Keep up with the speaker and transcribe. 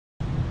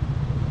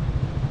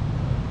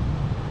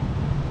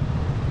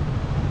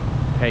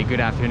Hey,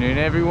 good afternoon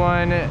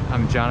everyone.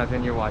 I'm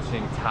Jonathan, you're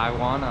watching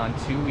Taiwan on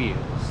Two Wheels.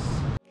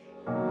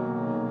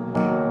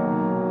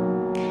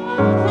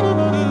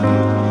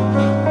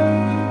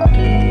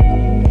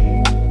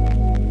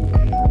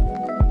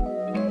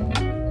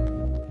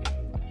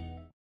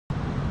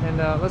 And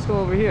let's go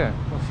over here.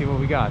 We'll see what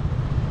we got.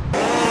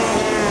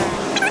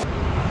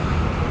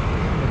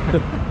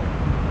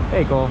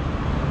 Hey Cole,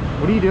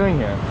 what are you doing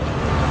here?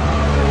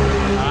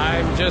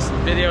 I'm just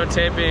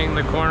videotaping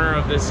the corner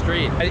of this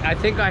street. I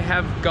think I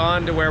have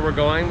gone to where we're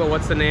going, but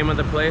what's the name of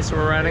the place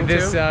we're riding to?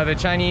 The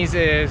Chinese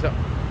is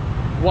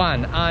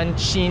Wan An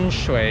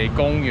Riverside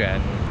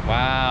Park.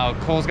 Wow,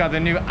 Cole's got the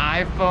new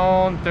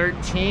iPhone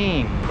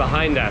 13.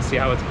 Behind us, see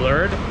how it's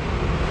blurred?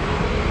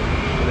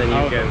 And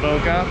then you can...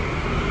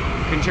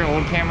 bokeh? Couldn't your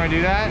old camera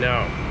do that?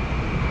 No.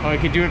 Oh, it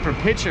could do it for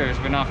pictures,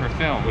 but not for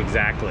film.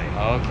 Exactly.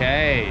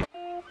 Okay.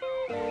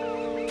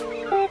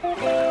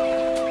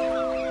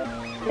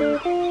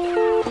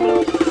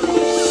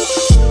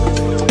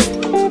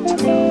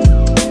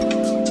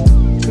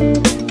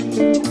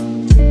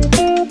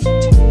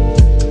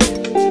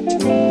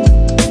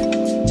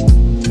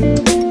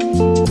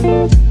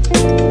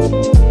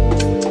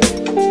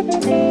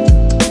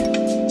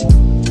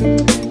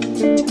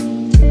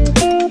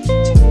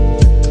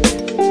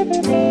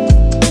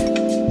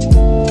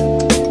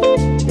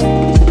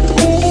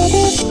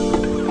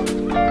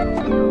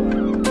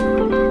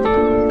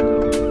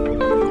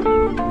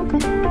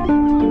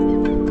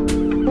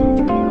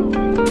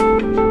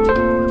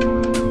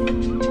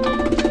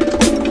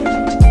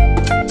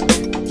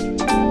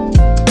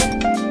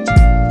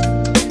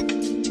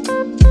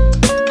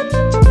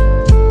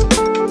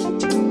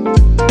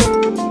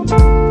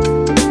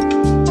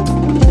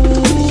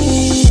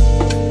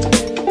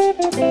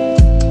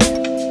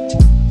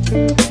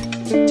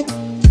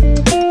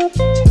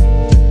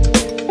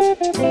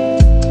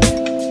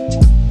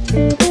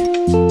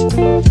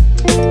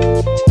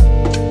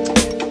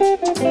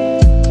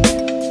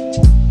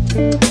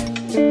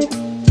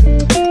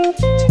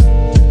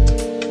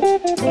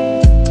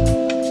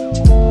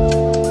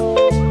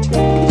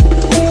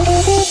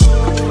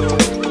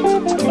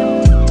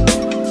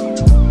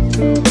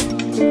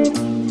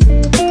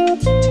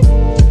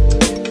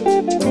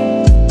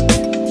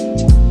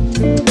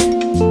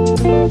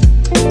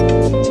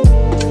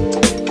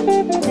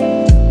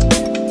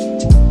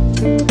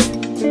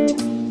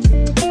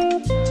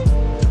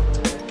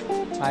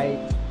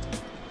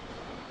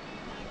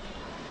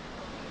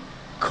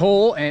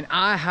 Cole and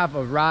I have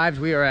arrived.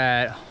 We are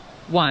at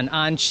Wan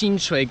An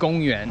Riverside Park.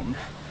 And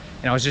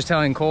I was just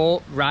telling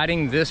Cole,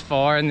 riding this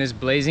far in this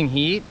blazing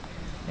heat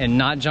and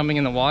not jumping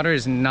in the water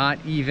is not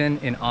even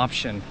an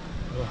option.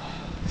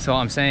 So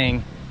I'm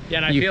saying, yeah,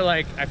 and I feel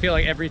like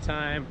every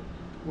time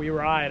we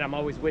ride, I'm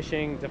always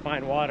wishing to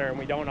find water, and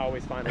we don't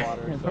always find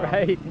water. So.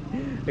 Right?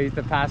 At least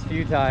the past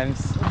few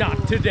times.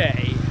 Not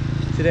today.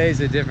 Today's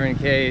a different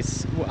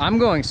case. I'm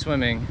going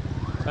swimming.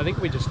 I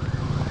think we just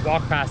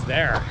walk past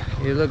there.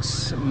 It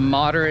looks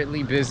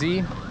moderately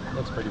busy.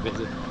 Looks pretty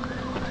busy.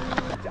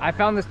 I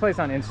found this place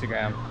on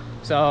Instagram.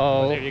 So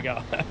well, there you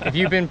go. If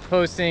you've been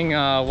posting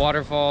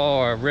waterfall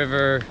or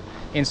river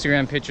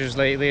Instagram pictures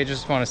lately, I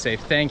just want to say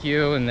thank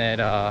you, and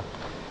that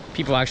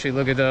people actually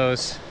look at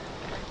those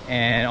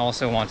and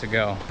also want to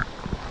go.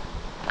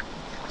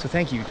 So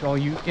thank you to all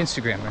you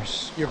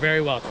Instagrammers. You're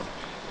very welcome.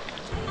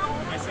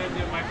 I said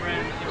to my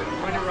friend, if we're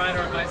going to ride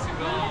our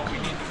bicycle, we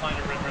need to find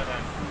a river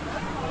then.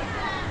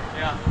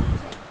 Yeah.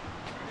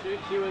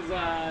 She was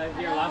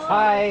here last time.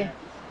 Hi.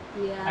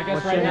 Yeah. I guess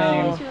What's right your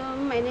now.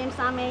 name? My name's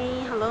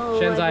Ame. Hello.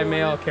 Shenzai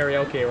Male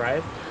Karaoke,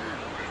 right?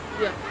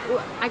 Yeah.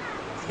 I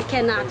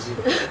cannot.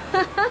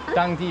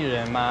 当地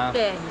人吗？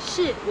对，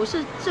是，我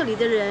是这里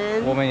的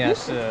人。我们也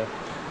是。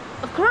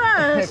Of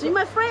course, you're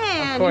my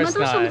friend. 你 Of 们 course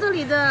都是我们 not. 这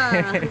里的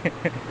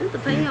的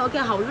朋友。OK，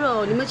 好热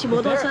哦！你们骑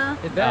摩托车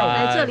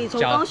来这里，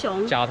从高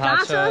雄脚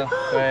踏车，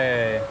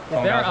对，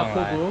从高雄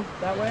来。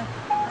 that way?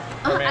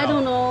 I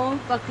don't know,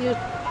 but you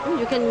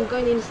can go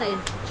inside,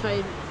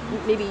 try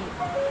maybe.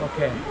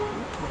 Okay.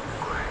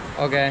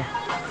 Okay.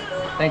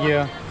 Thank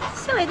you.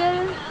 See you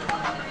later.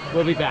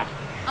 We'll be back.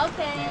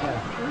 Okay.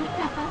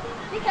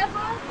 Be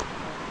careful.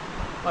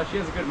 Oh, she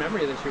has a good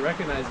memory that she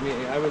recognized me.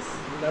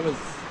 That was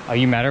Oh,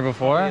 you met her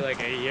before?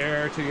 like a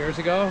year or 2 years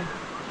ago.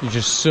 You're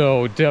just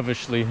so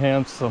devilishly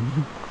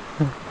handsome.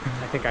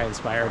 I think I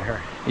inspired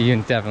her.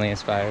 You definitely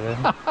inspired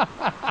her.